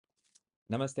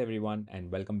Namaste everyone and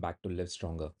welcome back to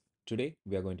LiveStronger. Today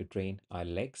we are going to train our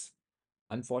legs.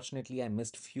 Unfortunately, I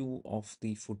missed few of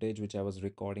the footage which I was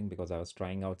recording because I was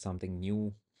trying out something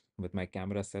new with my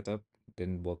camera setup.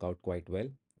 Didn't work out quite well,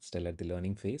 still at the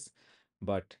learning phase.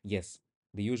 But yes,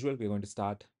 the usual, we're going to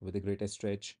start with the greatest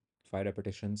stretch, 5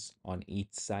 repetitions on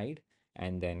each side,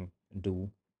 and then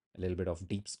do a little bit of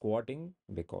deep squatting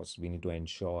because we need to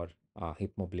ensure our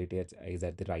hip mobility is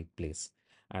at the right place.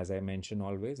 As I mention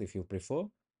always, if you prefer,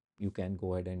 you can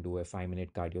go ahead and do a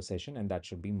 5-minute cardio session, and that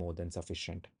should be more than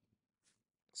sufficient.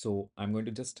 So I'm going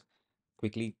to just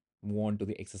quickly move on to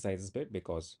the exercises bit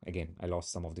because again, I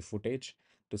lost some of the footage.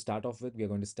 To start off with, we are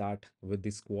going to start with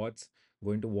the squats,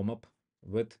 going to warm up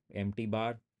with empty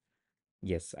bar.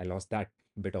 Yes, I lost that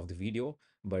bit of the video,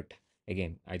 but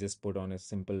again, I just put on a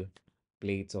simple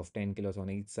plates of 10 kilos on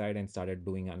each side and started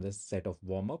doing another set of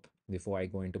warm up before I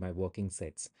go into my working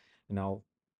sets. Now,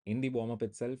 in the warm up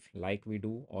itself, like we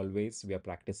do always, we are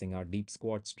practicing our deep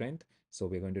squat strength. So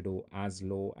we're going to do as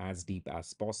low, as deep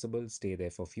as possible, stay there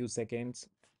for a few seconds,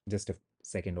 just a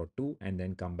second or two, and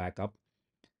then come back up.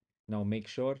 Now, make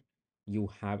sure you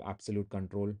have absolute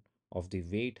control of the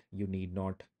weight. You need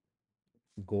not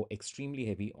go extremely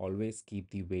heavy. Always keep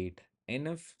the weight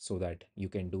enough so that you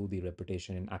can do the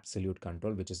repetition in absolute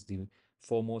control, which is the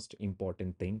foremost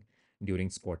important thing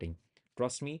during squatting.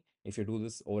 Trust me, if you do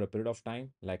this over a period of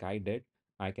time, like I did,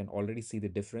 I can already see the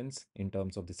difference in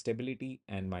terms of the stability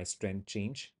and my strength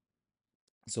change.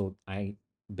 So I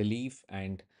believe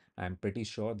and I'm pretty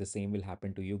sure the same will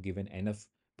happen to you given enough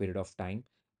period of time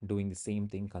doing the same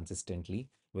thing consistently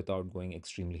without going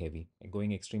extremely heavy.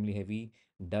 Going extremely heavy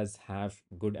does have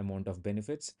good amount of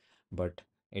benefits, but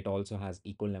it also has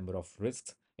equal number of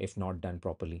risks if not done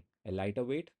properly. A lighter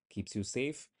weight keeps you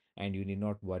safe and you need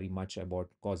not worry much about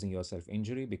causing yourself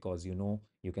injury because you know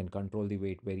you can control the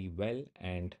weight very well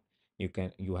and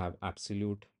you have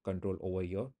absolute control over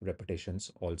your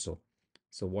repetitions also.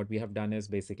 So what we have done is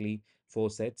basically 4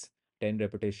 sets, 10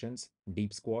 repetitions,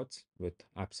 deep squats with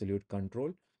absolute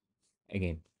control.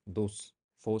 Again, those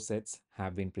 4 sets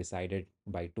have been preceded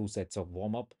by 2 sets of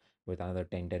warm up with another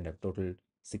 10 rep, total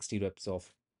 60 reps of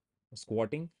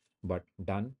squatting, but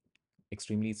done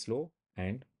extremely slow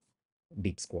and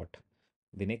deep squat.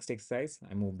 The next exercise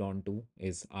I moved on to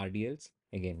is RDLs.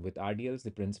 Again, with RDLs,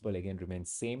 the principle again remains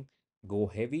same. Go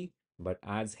heavy, but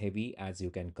as heavy as you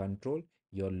can control.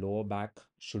 Your lower back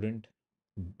shouldn't,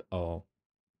 uh,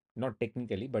 not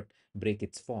technically, but break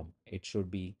its form. It should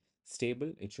be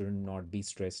stable. It should not be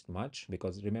stressed much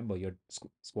because remember, you're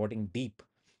squatting deep.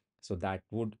 So that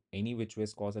would any which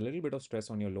ways cause a little bit of stress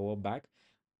on your lower back.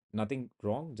 Nothing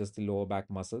wrong, just the lower back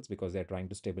muscles because they're trying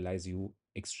to stabilize you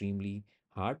extremely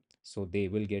hard. So they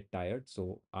will get tired.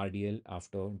 So RDL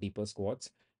after deeper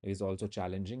squats is also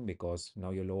challenging because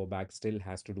now your lower back still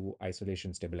has to do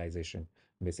isolation stabilization.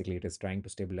 Basically, it is trying to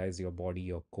stabilize your body,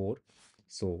 your core.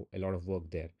 So a lot of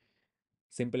work there.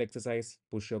 Simple exercise,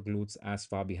 push your glutes as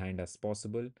far behind as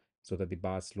possible so that the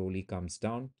bar slowly comes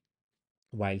down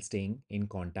while staying in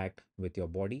contact with your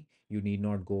body. You need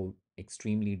not go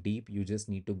extremely deep. You just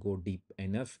need to go deep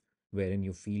enough wherein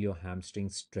you feel your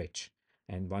hamstrings stretch.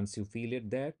 And once you feel it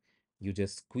there, you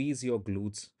just squeeze your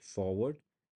glutes forward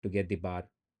to get the bar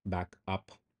back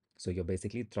up. So you're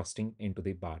basically thrusting into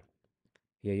the bar.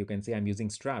 Here you can see I'm using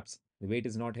straps. The weight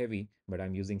is not heavy, but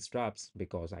I'm using straps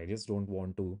because I just don't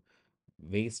want to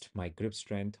waste my grip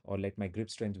strength or let my grip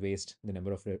strength waste the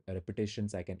number of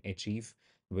repetitions I can achieve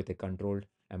with a controlled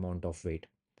amount of weight.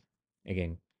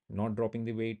 Again, not dropping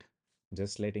the weight,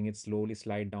 just letting it slowly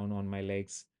slide down on my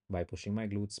legs by pushing my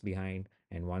glutes behind.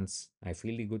 And once I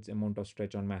feel the good amount of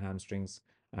stretch on my hamstrings,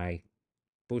 I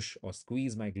push or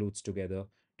squeeze my glutes together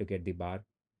to get the bar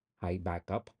high back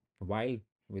up while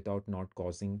without not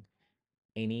causing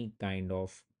any kind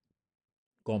of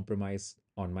compromise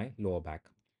on my lower back.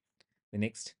 The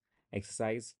next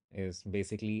exercise is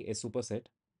basically a superset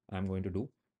I'm going to do,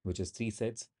 which is 3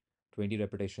 sets, 20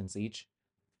 repetitions each,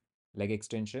 leg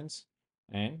extensions,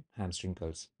 and hamstring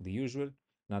curls. The usual,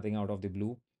 nothing out of the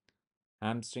blue.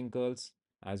 Hamstring curls,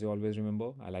 as you always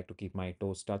remember, I like to keep my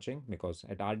toes touching because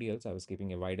at RDLs I was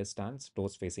keeping a wider stance,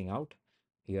 toes facing out.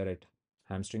 Here at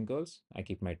hamstring curls, I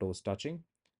keep my toes touching.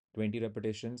 20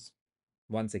 repetitions,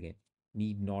 once again,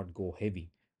 need not go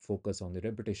heavy. Focus on the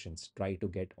repetitions. Try to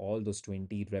get all those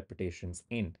 20 repetitions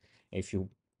in. If you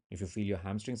if you feel your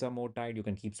hamstrings are more tight, you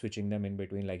can keep switching them in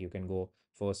between. Like you can go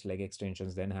first leg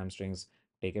extensions, then hamstrings,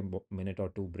 take a minute or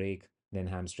two break, then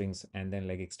hamstrings, and then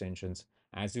leg extensions.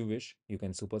 As you wish, you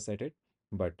can superset it,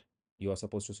 but you are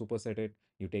supposed to superset it.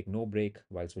 You take no break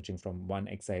while switching from one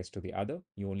exercise to the other.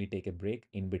 You only take a break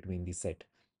in between the set.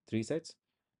 3 sets,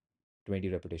 20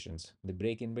 repetitions. The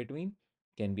break in between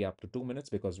can be up to 2 minutes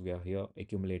because we are here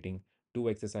accumulating two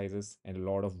exercises and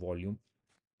a lot of volume.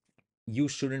 You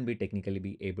shouldn't be technically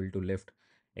be able to lift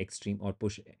extreme or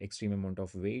push extreme amount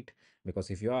of weight, because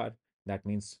if you are, that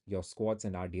means your squats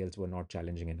and RDLs were not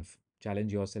challenging enough.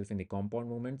 Challenge yourself in the compound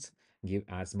movements, give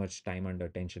as much time under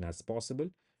tension as possible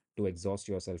to exhaust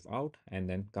yourself out, and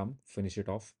then come finish it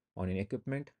off on an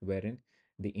equipment wherein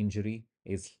the injury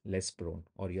is less prone,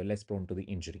 or you're less prone to the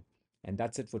injury. And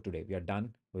that's it for today. We are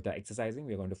done with our exercising.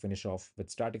 We're going to finish off with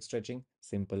static stretching,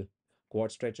 simple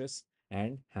quad stretches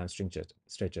and hamstring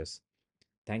stretches.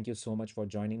 Thank you so much for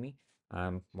joining me.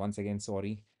 I'm once again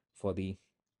sorry for the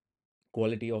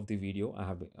quality of the video I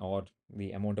have, or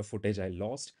the amount of footage I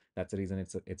lost. That's the reason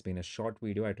it's been a short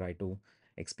video. I try to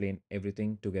explain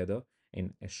everything together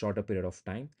in a shorter period of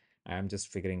time. I'm just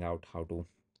figuring out how to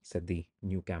set the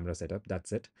new camera setup.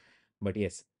 That's it. But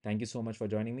yes, thank you so much for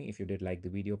joining me. If you did like the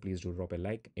video, please do drop a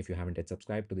like. If you haven't yet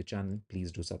subscribed to the channel,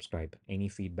 please do subscribe. Any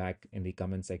feedback in the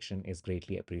comment section is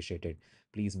greatly appreciated.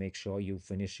 Please make sure you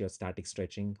finish your static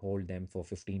stretching, hold them for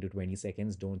 15 to 20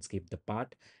 seconds. Don't skip the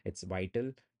part. It's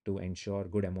vital to ensure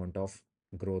good amount of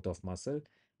growth of muscle,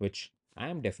 which I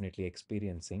am definitely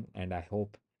experiencing, and I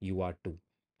hope you are too.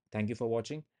 Thank you for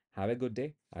watching. Have a good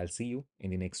day. I'll see you in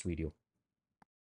the next video.